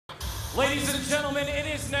Ladies and gentlemen, it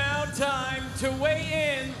is now time to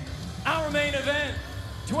weigh in our main event.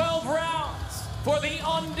 12 rounds for the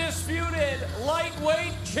Undisputed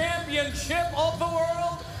Lightweight Championship of the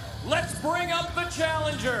world. Let's bring up the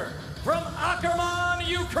challenger from Ackerman,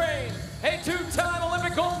 Ukraine, a two-time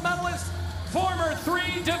Olympic gold medalist, former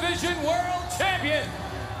three-division world champion,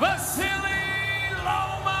 Vasiliy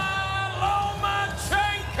Lomachenko.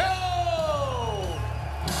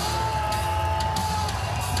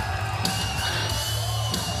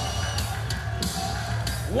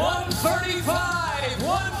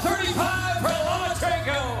 135 for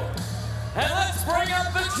Lomachenko. And let's bring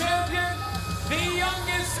up the champion, the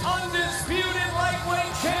youngest undisputed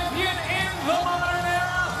lightweight champion in the modern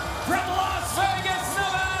era, from Las Vegas,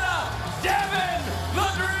 Nevada, Devin "The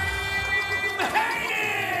Dream"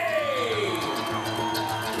 Haney.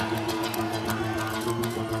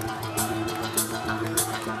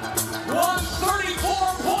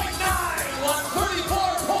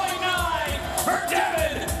 134.9 for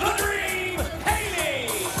Devin "The Dream" Haney.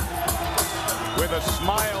 With a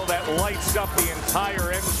smile that lights up the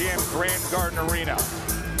entire MGM Grand Garden Arena.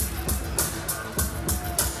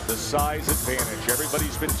 The size advantage,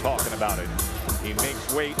 everybody's been talking about it. He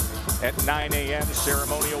makes weight at 9 a.m.,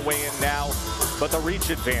 ceremonial weigh-in now, but the reach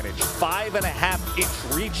advantage,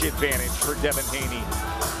 5.5-inch reach advantage for Devin Haney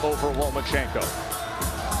over Lomachenko.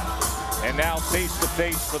 And now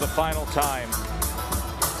face-to-face for the final time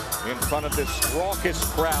in front of this raucous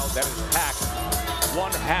crowd that is packed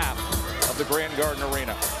one half of the Grand Garden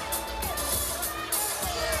Arena.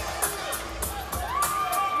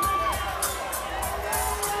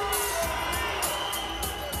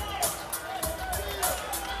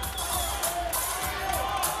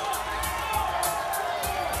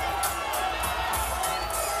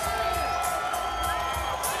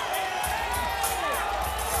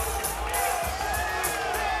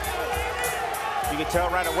 You can tell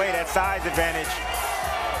right away that size advantage.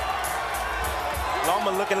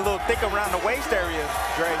 Loma looking a little thick around the waist area,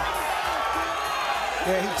 Dre.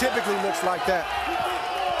 Yeah, he typically looks like that.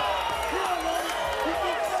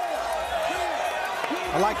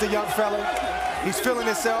 I like the young fella. He's feeling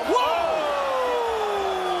himself. Whoa!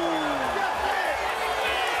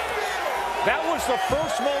 That was the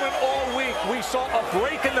first moment all week we saw a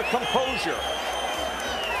break in the composure.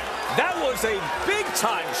 That was a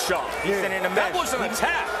big-time shot. He's sending a message. That was an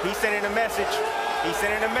attack. He's sending a message. He's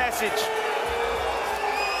sending a message.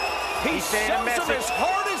 He shoves him as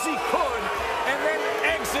hard as he could and then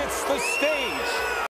exits the stage.